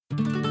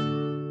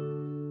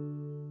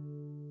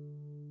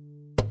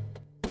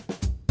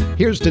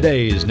Here's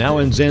today's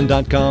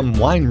NowInZen.com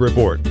wine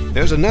report.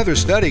 There's another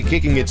study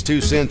kicking its 2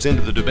 cents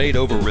into the debate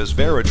over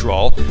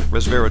resveratrol.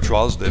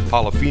 Resveratrol is the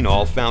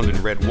polyphenol found in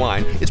red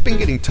wine. It's been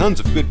getting tons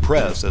of good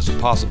press as a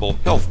possible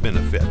health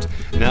benefit.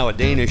 Now a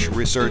Danish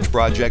research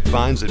project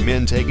finds that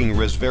men taking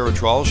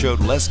resveratrol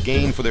showed less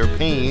gain for their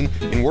pain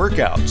in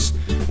workouts.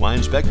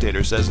 Wine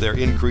Spectator says their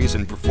increase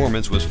in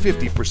performance was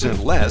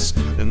 50% less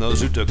than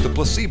those who took the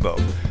placebo.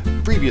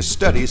 Previous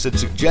studies had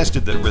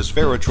suggested that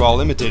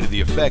resveratrol imitated the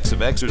effects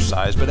of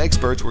exercise, but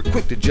experts were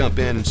quick to jump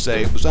in and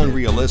say it was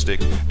unrealistic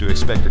to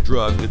expect a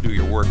drug to do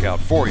your workout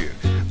for you.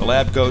 The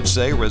lab coats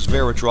say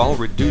resveratrol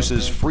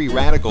reduces free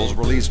radicals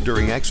released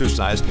during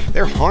exercise.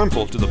 They're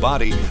harmful to the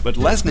body, but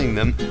lessening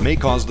them may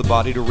cause the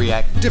body to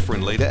react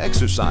differently to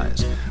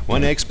exercise.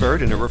 One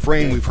expert, in a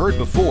refrain we've heard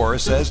before,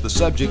 says the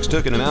subjects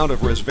took an amount of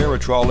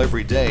resveratrol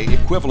every day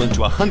equivalent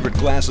to 100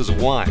 glasses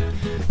of wine.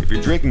 If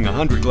you're drinking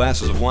 100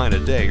 glasses of wine a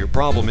day, your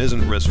problem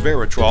isn't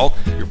resveratrol.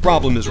 Your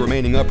problem is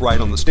remaining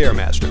upright on the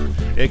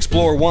Stairmaster.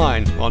 Explore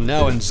wine on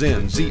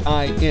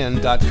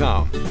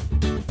NowInZen.com.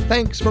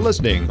 Thanks for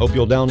listening. Hope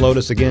you'll download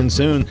us again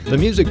soon. The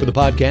music for the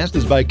podcast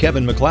is by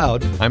Kevin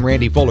MacLeod. I'm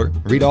Randy Fuller.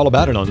 Read all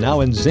about it on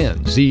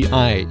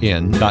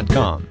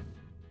NowInZen.com.